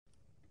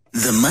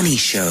The Money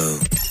Show.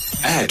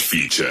 Ad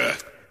feature.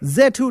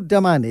 Zethu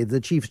Damane,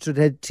 the Chief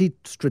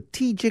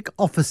Strategic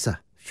Officer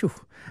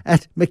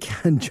at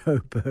McCann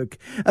Joburg.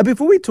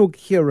 Before we talk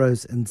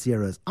heroes and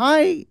zeros,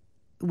 I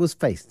was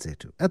faced,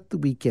 Zethu, at the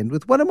weekend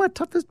with one of my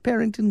toughest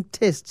parenting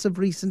tests of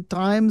recent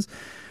times,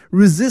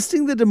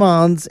 resisting the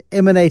demands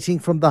emanating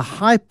from the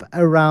hype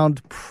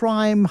around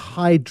prime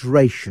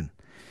hydration.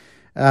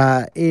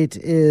 It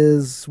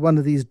is one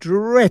of these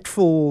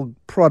dreadful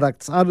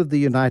products out of the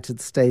United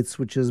States,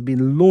 which has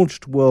been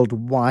launched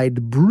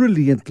worldwide,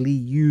 brilliantly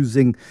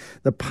using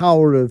the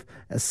power of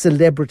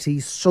celebrity,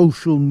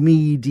 social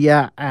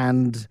media,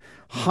 and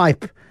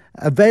hype.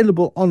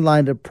 Available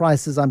online at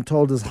prices, I'm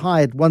told, as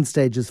high at one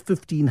stage as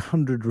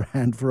 1,500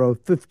 Rand for a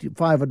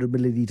 500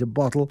 milliliter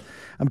bottle.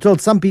 I'm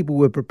told some people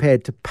were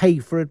prepared to pay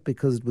for it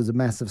because it was a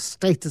massive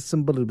status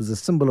symbol. It was a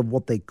symbol of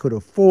what they could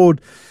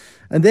afford.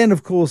 And then,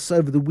 of course,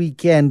 over the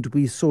weekend,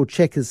 we saw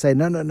Checkers say,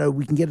 no,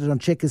 we can get it on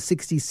Checkers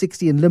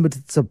 60/60 in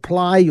limited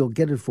supply. You'll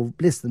get it for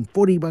less than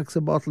 $40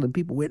 a bottle. And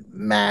people went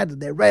mad and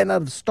they ran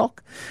out of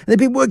stock. And then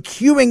people were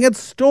queuing at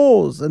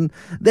stores and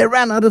they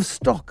ran out of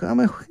stock. I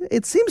mean,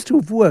 it seems to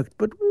have worked,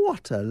 but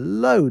what a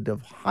load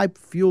of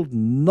hype-fueled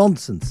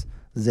nonsense,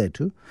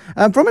 Zethu.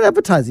 From an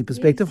advertising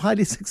perspective,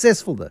 highly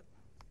successful, though.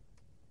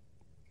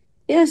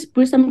 Yes,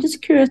 Bruce, I'm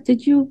just curious.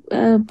 Did you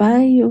buy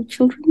your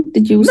children?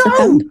 Did you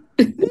succumb?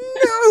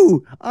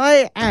 No,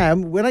 I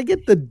am. When I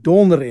get the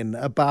dawner in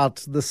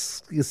about the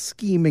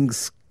scheming,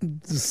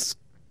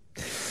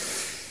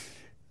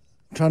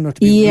 try not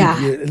to be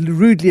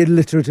rudely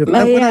alliterative.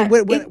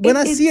 When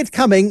I see it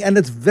coming, and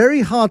it's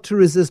very hard to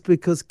resist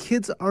because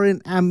kids are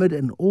enamored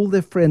and all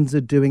their friends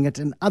are doing it,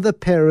 and other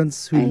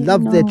parents who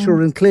love their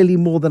children clearly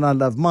more than I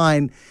love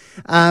mine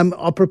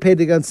are prepared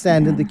to go and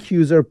stand in the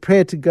queues, are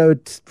prepared to go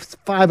at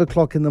 5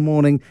 o'clock in the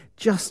morning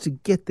just to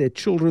get their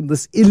children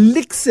this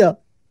elixir.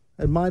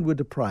 And mine were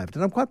deprived,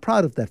 and I'm quite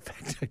proud of that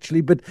fact, actually.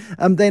 But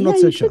they're not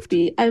so chuffed. Should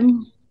be.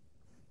 I'm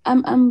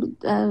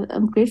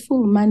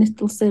grateful. Mine is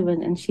still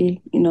 7, and she,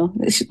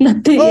 she's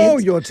not there yet. Oh,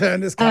 your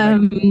turn is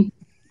coming.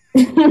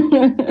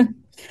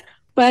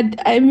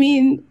 But I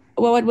mean,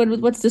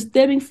 what's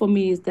disturbing for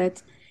me is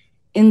that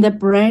in the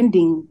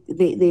branding,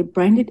 they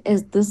brand it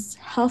as this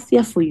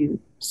healthier for you.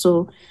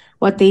 So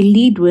what they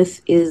lead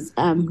with is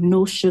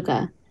no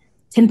sugar,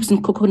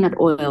 10% coconut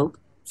oil,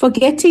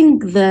 forgetting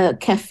the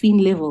caffeine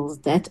levels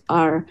that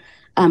are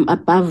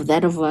above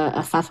that of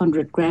a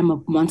 500 gram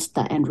of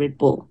Monster and Red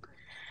Bull.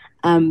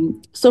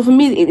 So for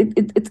me,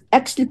 it's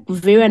actually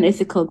very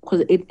unethical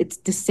because it's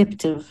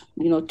deceptive,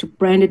 to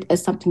brand it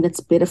as something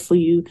that's better for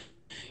you,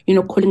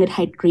 calling it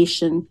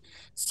hydration.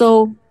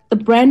 So the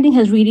branding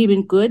has really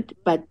been good,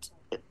 but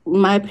in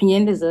my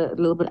opinion, is a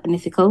little bit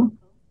unethical.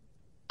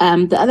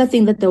 The other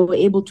thing that they were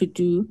able to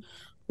do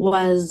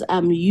was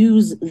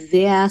use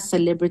their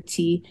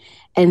celebrity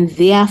and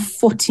their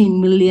 40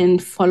 million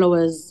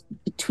followers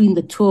between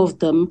the two of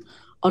them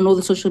on all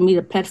the social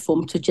media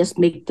platforms to just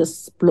make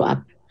this blow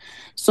up.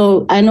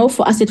 So I know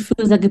for us it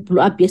feels like it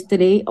blew up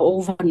yesterday or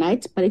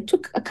overnight, but it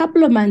took a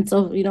couple of months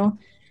of,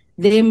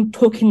 them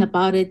talking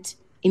about it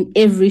in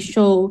every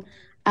show,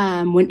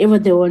 whenever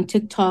they were on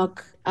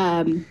TikTok.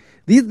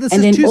 This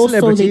is two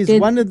celebrities.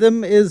 One of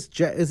them is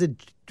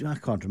it? I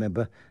can't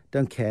remember.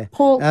 Don't care.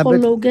 Paul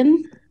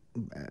Logan.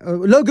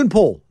 Logan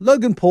Paul.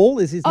 Logan Paul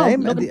is his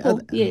name. Logan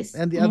Paul, yes.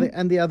 And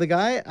the other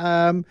guy.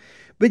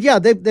 But yeah,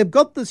 they've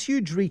got this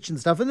huge reach and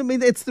stuff. And I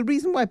mean, it's the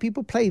reason why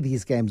people play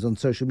these games on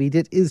social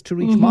media. It is to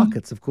reach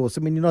markets, of course.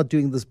 I mean, you're not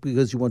doing this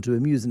because you want to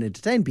amuse and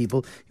entertain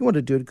people. You want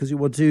to do it because you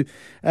want to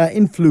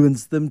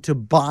influence them to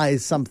buy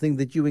something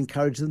that you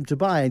encourage them to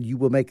buy, and you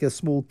will make a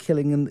small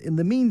killing in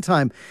the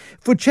meantime.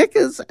 For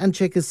Checkers and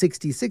Checkers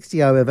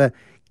 60/60, however,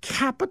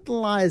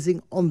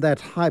 capitalizing on that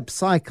hype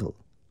cycle,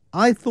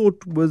 I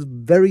thought was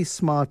very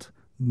smart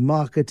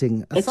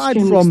marketing,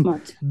 aside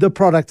from the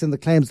product and the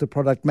claims the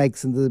product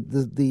makes and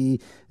the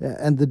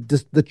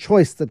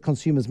choice that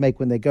consumers make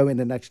when they go in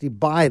and actually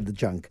buy the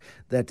junk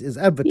that is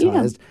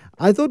advertised.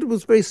 I thought it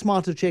was very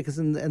smart of Checkers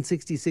and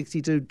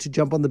 60/60 to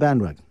jump on the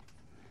bandwagon.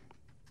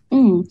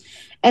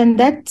 And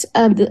that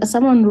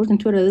someone wrote on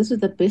Twitter, this is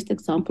the best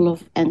example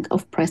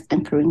of price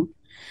anchoring.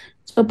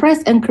 So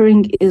price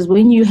anchoring is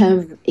when you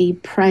have a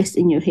price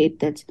in your head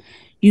that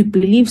you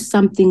believe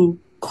something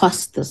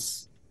costs this.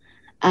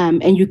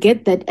 And you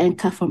get that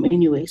anchor from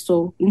anywhere.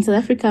 So in South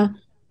Africa,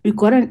 we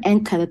got an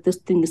anchor that this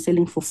thing is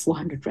selling for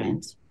 400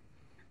 Rand.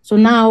 So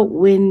now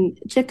when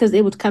Checkers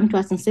able to come to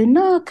us and say,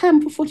 no,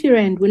 come for 40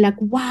 Rand, we're like,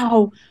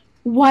 wow,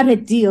 what a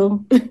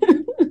deal.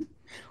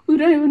 We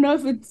don't even know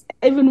if it's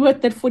even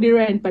worth that 40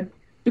 Rand, but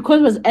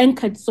because it was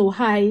anchored so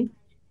high,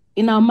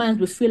 in our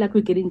minds, we feel like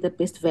we're getting the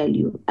best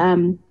value.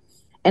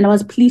 And I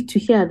was pleased to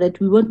hear that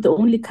we weren't the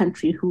only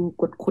country who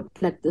got caught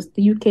like this.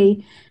 The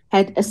UK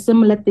had a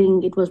similar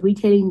thing. It was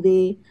retailing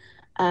there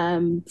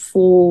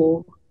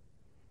for,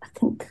 I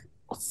think,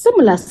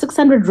 similar,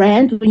 600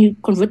 Rand when you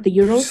convert the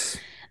euros.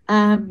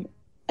 You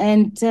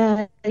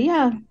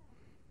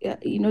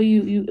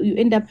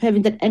end up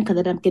having that anchor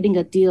that I'm getting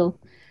a deal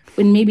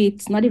when maybe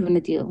it's not even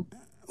a deal.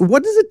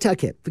 What does it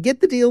take? Okay, forget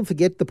the deal,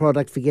 forget the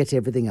product, forget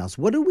everything else.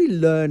 What are we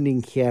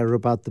learning here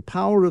about the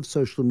power of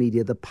social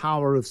media, the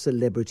power of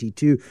celebrity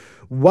to,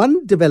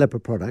 one, develop a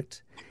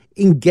product,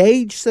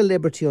 engage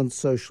celebrity on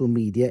social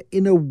media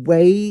in a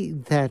way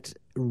that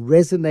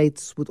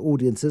resonates with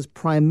audiences,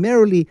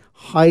 primarily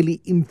highly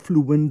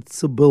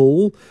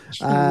influenceable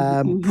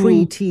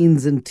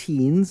pre-teens and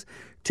teens,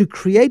 to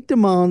create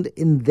demand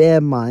in their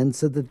minds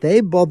so that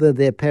they bother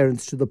their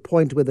parents to the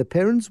point where the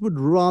parents would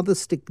rather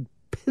stick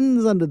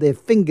pins under their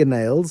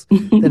fingernails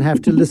than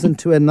have to listen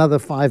to another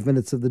 5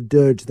 minutes of the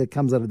dirge that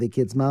comes out of their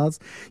kids' mouths.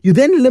 You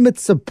then limit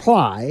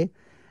supply,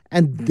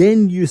 and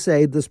then you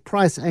say this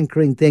price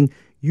anchoring thing,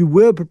 you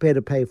were prepared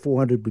to pay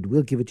 400, but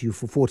we'll give it to you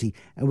for 40.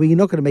 And we're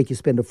not going to make you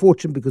spend a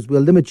fortune because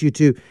we'll limit you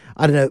to,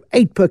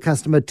 8 per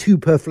customer, 2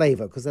 per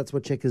flavor, because that's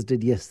what Checkers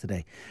did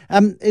yesterday.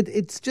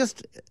 It's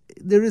just,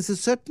 there is a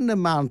certain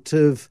amount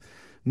of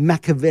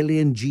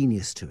Machiavellian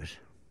genius to it.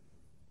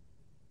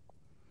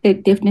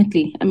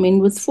 Definitely. I mean,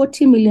 with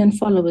 40 million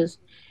followers,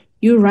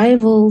 you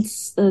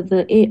rivals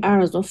the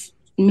ARs of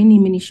many,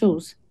 many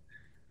shows.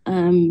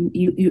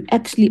 You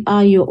actually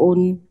are your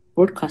own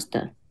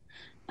broadcaster.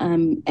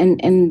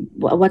 And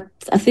what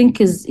I think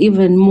is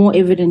even more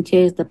evident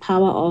here is the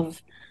power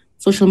of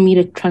social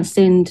media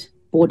transcend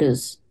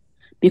borders,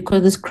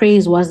 because this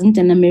craze wasn't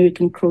an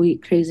American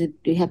craze.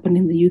 It happened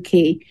in the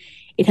UK.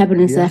 It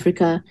happened in South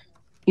Africa.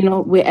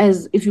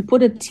 Whereas if you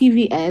put a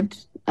TV ad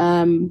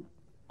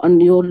on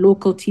your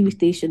local TV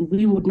station,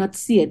 we would not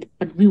see it,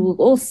 but we will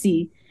all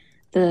see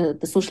the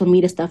social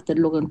media stuff that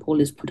Logan Paul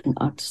is putting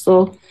out.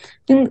 So I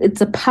think it's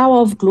a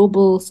power of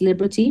global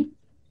celebrity.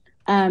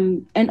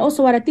 And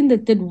also what I think they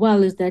did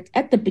well is that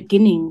at the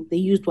beginning, they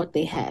used what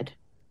they had,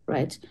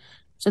 right?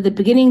 So at the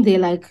beginning, they're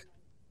like,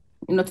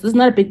 this is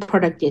not a big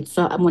product yet.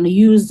 So I'm going to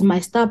use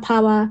my star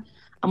power.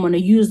 I'm going to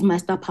use my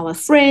star power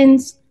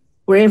friends.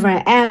 Wherever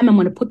I am, I'm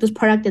going to put this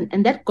product in.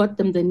 And that got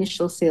them the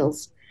initial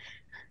sales.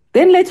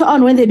 Then later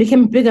on, when they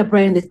became a bigger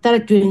brand, they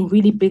started doing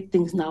really big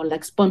things now,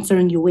 like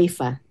sponsoring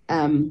UEFA.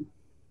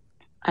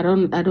 I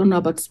don't know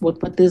about sport,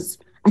 but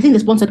I think they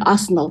sponsored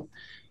Arsenal,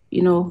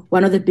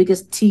 one of the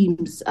biggest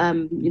teams,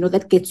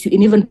 that gets you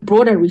an even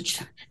broader reach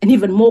and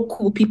even more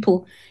cool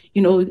people,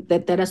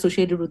 that are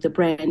associated with the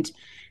brand.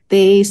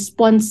 They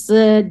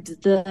sponsored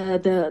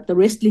the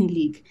wrestling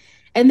league.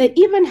 And they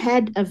even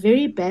had a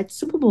very bad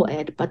Super Bowl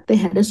ad, but they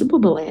had a Super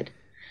Bowl ad.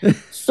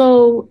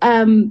 So,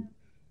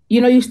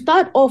 you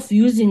start off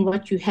using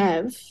what you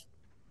have,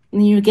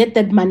 and you get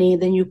that money,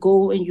 then you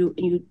go and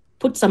you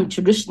put some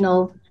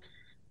traditional,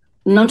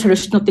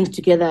 non-traditional things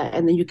together,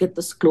 and then you get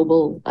this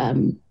global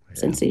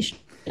sensation.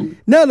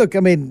 No, look, I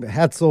mean,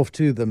 hats off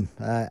to them.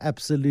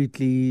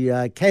 Absolutely.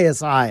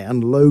 KSI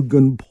and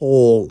Logan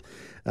Paul,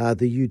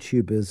 the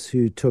YouTubers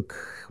who took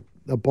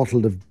a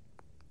bottle of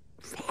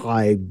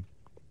high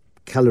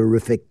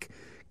calorific,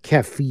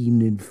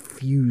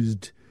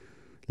 caffeine-infused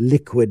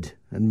liquid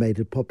and made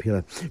it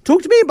popular.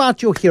 Talk to me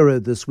about your hero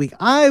this week.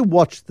 I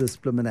watched this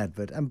blooming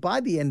advert, and by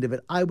the end of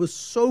it, I was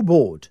so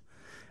bored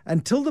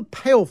until the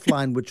payoff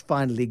line, which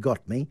finally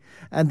got me,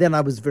 and then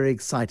I was very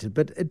excited.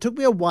 But it took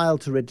me a while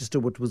to register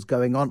what was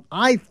going on.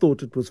 I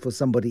thought it was for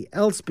somebody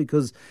else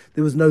because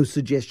there was no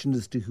suggestion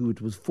as to who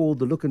it was for.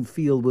 The look and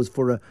feel was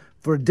for a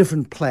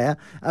different player.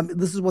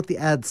 This is what the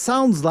ad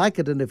sounds like.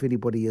 I don't know if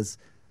anybody has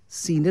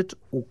seen it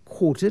or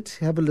caught it.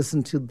 Have a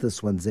listen to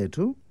this one,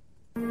 Zetu.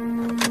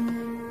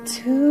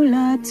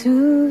 Tula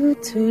tu,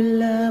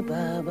 tula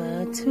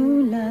baba,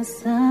 tula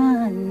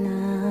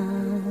sana.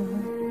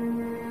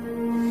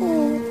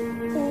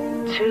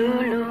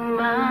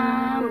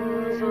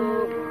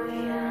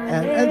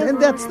 And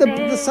that's the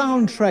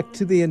soundtrack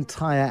to the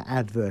entire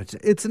advert.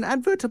 It's an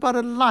advert about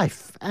a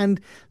life and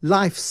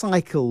life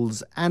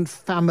cycles and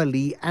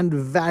family and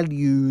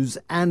values.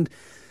 And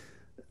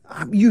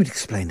you'd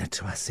explain it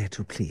to us,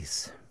 Zetu,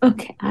 please.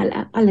 Okay,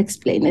 I'll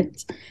explain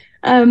it.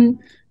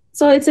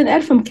 So it's an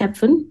ad from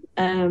Capfin.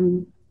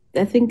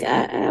 I think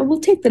I will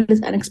take that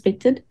as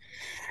unexpected.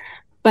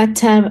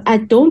 But I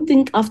don't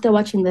think after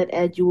watching that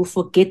ad, you will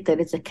forget that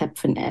it's a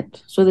Capfin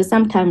ad. So there's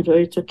some times where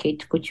it's okay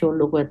to put your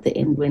logo at the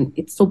end when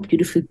it's so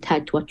beautifully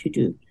tied to what you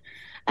do.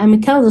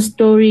 It tells a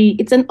story.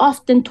 It's an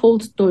often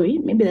told story.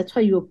 Maybe that's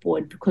why you were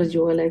bored, because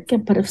you were like, yeah,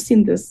 but I've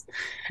seen this.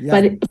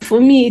 Yeah. But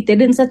for me, it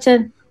did in such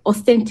an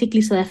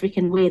authentically South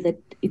African way that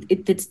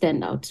it did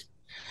stand out.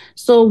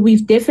 So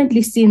we've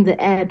definitely seen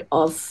the ad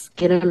of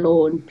get a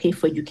loan, pay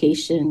for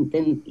education.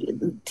 Then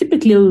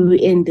typically where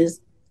we end is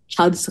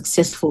child is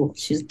successful.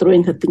 She's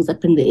throwing her things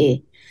up in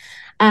the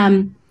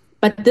air.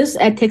 But this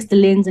ad takes the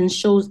lens and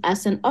shows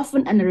us an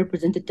often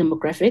underrepresented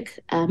demographic,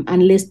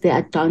 unless they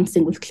are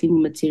dancing with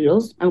cleaning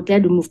materials. I'm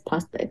glad we moved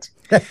past that,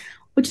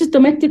 which is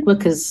domestic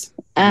workers.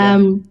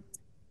 And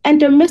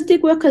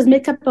domestic workers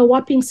make up a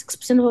whopping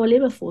 6% of our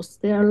labor force.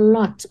 There are a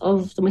lot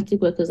of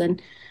domestic workers.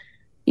 And,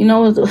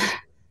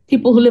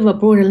 people who live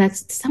abroad are like,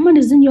 someone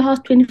is in your house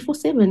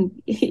 24/7.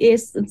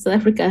 Yes, in South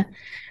Africa,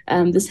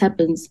 this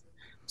happens.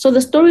 So the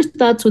story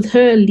starts with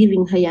her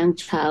leaving her young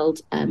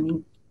child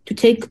to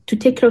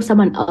take care of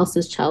someone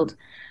else's child,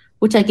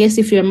 which I guess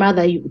if you're a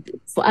mother,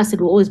 for us,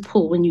 it will always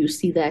pull when you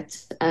see that.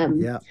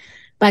 Yeah.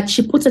 But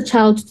she puts a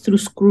child through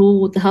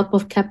school with the help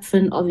of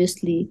Capfin,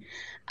 obviously.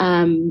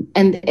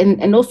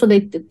 And also they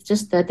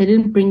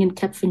didn't bring in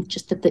Capfin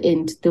just at the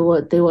end. There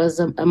was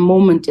a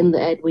moment in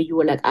the ad where you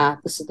were like,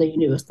 this is the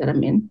universe that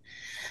I'm in.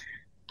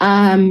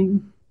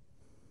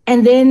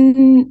 And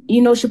then,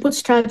 she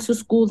puts child through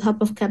school with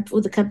help of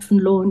with the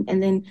Capfin loan.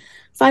 And then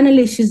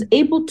finally she's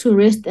able to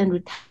rest and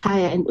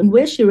retire. And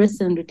where she rests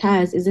and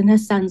retires is in her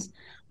son's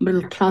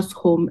middle class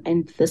home.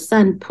 And the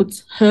son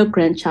puts her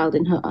grandchild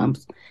in her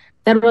arms.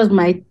 That was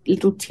my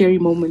little teary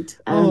moment.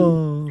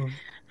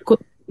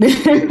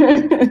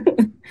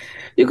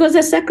 Because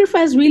her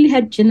sacrifice really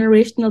had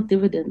generational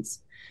dividends.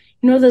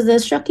 There's a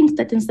shocking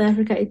stat in South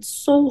Africa. It's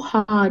so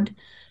hard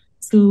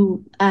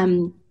to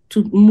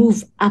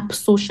move up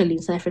socially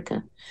in South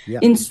Africa. Yeah.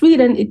 In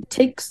Sweden, it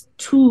takes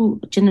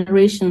 2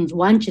 generations,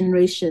 1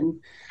 generation.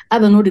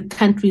 Other Nordic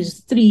countries,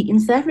 3. In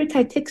South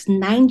Africa, it takes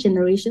 9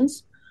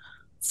 generations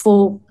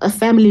for a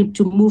family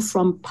to move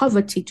from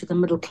poverty to the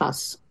middle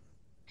class.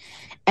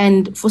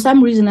 And for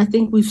some reason, I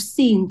think we've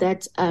seen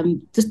that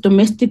this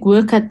domestic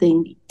worker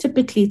thing,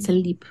 typically it's a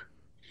leap.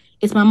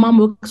 It's my mom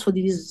works for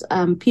these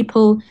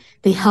people.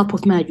 They help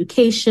with my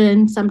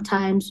education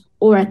sometimes,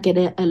 or I get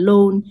a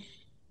loan.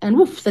 And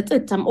woof, that's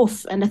it. I'm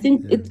off. And I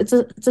think it's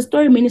a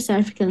story many South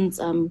Africans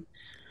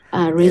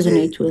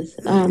resonate with.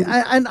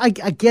 And I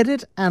get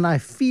it, and I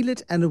feel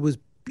it, and it was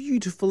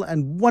beautiful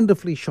and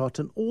wonderfully shot,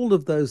 and all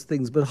of those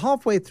things. But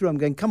halfway through, I'm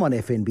going, "Come on,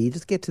 FNB,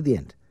 just get to the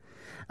end."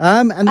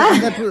 Oh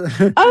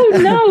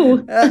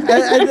no!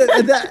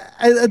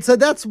 and so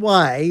that's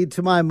why,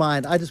 to my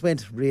mind, I just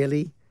went,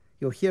 "Really,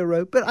 your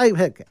hero?" But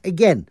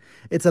again,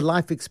 it's a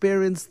life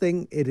experience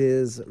thing. It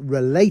is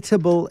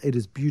relatable. It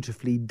is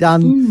beautifully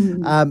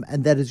done,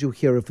 and that is your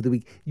hero for the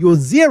week. Your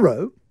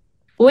zero.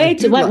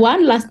 Wait,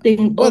 one last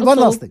thing. One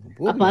last thing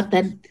about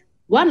that.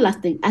 One last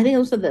thing. I think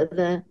also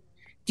the.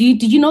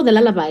 Did you know the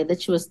lullaby that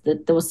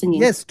they were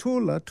singing? Yes,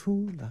 Tula,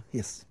 Tula.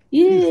 Yes.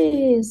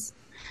 Yes.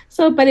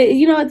 So, but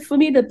for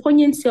me, the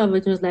poignancy of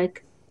it was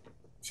like,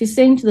 she's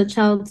saying to the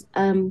child,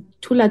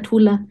 Tula,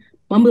 Tula,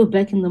 Mom will be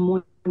back in the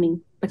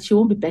morning, but she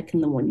won't be back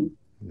in the morning.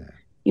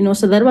 No.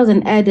 So that was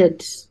an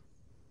added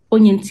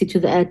poignancy to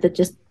the ad that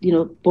just,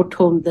 brought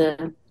home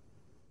the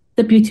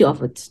beauty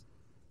of it.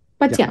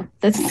 But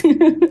that's...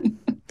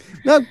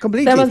 No,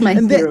 completely. That was my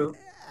hero.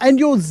 And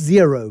your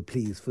zero,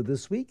 please, for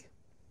this week.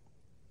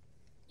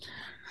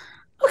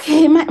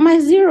 Okay, my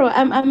zero.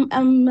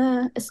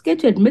 I'm scared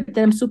to admit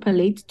that I'm super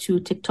late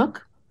to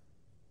TikTok.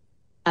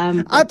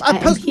 I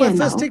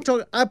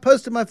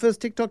posted my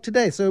first TikTok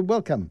today, so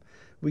welcome.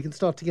 We can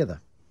start together.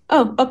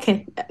 Oh,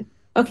 okay.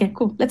 Okay,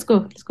 cool. Let's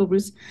go,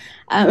 Bruce.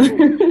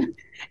 And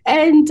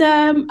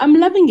I'm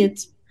loving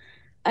it.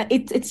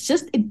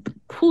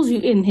 It pulls you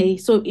in. Hey,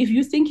 so if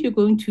you think you're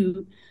going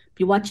to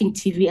be watching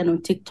TV and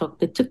on TikTok,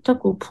 the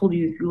TikTok will pull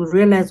you. You will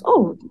realize,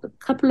 a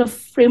couple of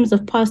frames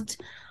have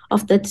passed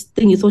of that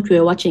thing you thought you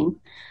were watching.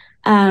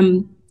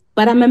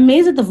 But I'm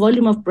amazed at the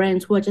volume of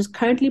brands who are just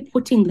currently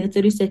putting their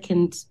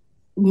 30-second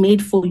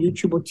made for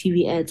YouTube or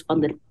TV ads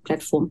on the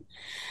platform.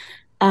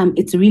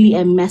 It's really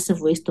a massive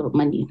waste of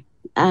money.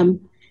 And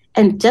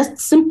just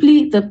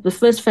simply the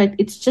first fact,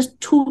 it's just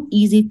too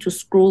easy to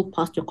scroll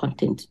past your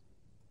content.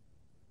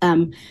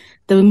 The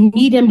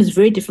medium is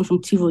very different from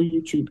TV or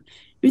YouTube.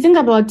 You think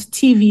about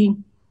TV,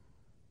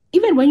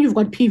 even when you've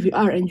got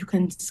PVR and you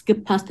can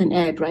skip past an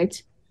ad, right?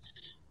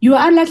 You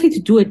are unlikely to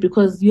do it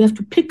because you have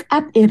to pick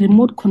up a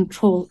remote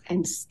control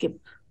and skip.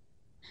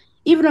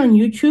 Even on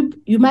YouTube,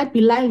 you might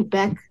be lying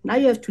back. Now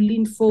you have to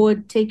lean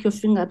forward, take your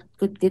finger,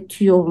 get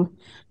to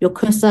your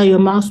cursor, your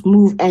mouse,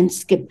 move, and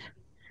skip.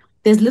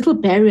 There's little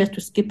barriers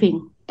to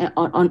skipping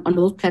on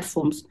those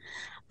platforms.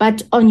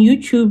 But on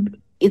YouTube,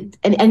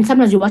 and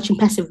sometimes you're watching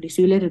passively,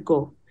 so you let it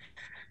go.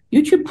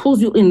 YouTube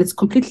pulls you in. It's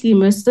completely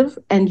immersive,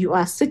 and you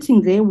are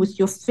sitting there with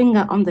your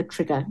finger on the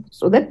trigger.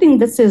 So that thing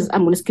that says,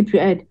 I'm going to skip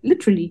your ad,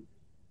 literally,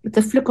 it's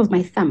a flick of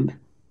my thumb.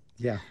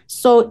 Yeah.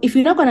 So if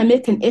you're not going to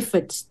make an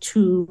effort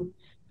to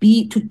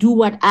do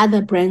what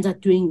other brands are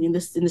doing in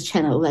this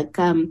channel, like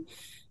I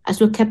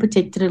saw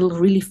Capitec did a little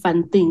really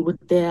fun thing with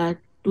their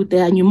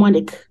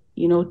mnemonic,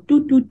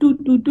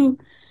 do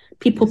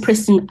people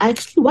pressing. I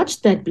actually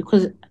watched that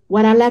because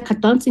what I like are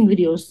dancing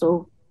videos.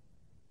 So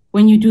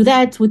when you do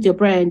that with your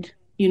brand,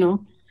 and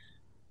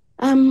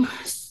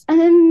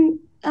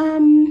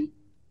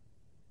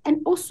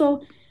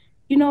also,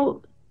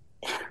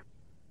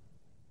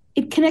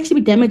 it can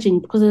actually be damaging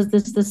because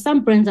there's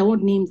some brands, I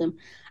won't name them.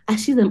 I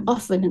see them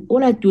often, and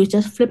all I do is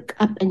just flip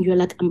up, and you're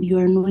like,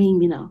 you're annoying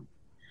me now.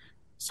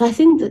 So I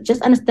think that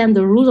just understand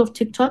the rules of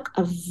TikTok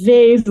are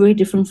very, very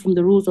different from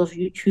the rules of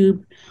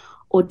YouTube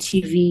or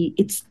TV.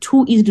 It's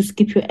too easy to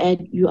skip your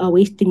ad. You are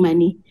wasting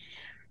money.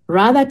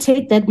 Rather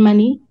take that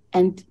money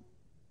and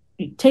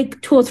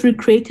take 2 or 3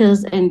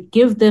 creators and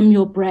give them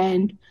your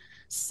brand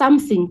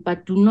something,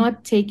 but do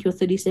not take your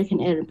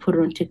 30-second ad and put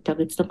it on TikTok.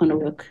 It's not going to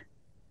work.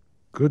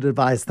 Good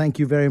advice. Thank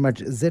you very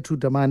much, Zethu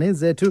Damaane.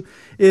 Zethu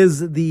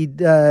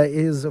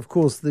is of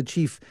course the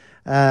chief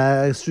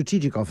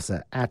strategic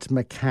officer at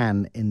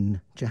McCann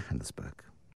in Johannesburg.